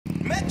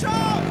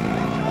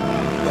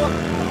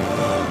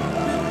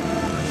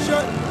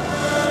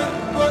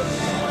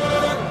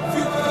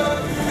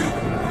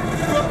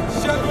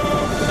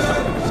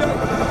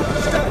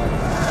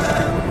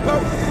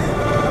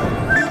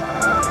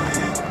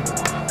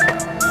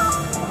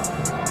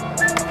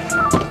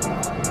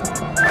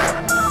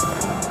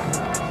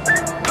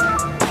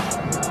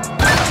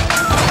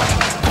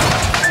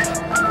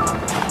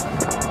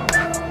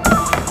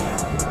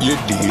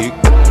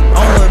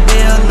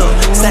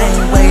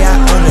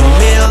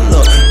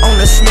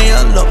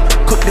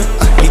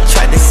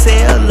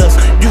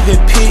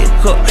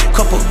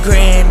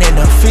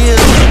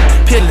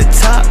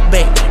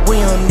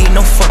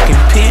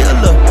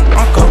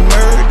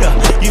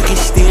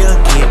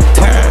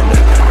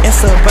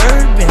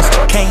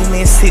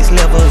me 6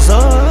 levels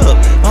up.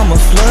 I'm a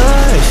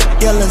flush,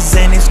 yellow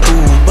Xanax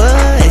school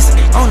bus.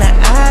 On the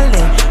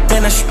island,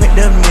 then I spent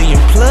a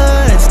million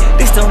plus.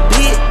 This don't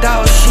big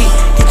dog shit,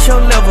 get your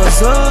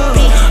levels up.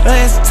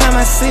 Last time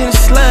I seen a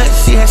slut,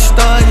 she had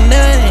started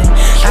nothing.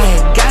 I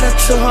had got her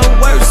to her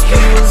worst, we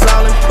was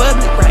all in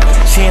public, right?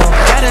 She don't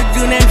gotta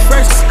do nothing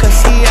first, cause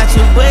she out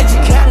your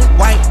budget.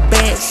 White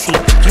bad shit,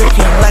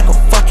 looking like a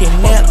fucking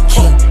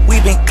napkin.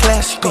 We been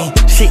clasping,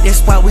 shit,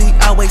 that's why we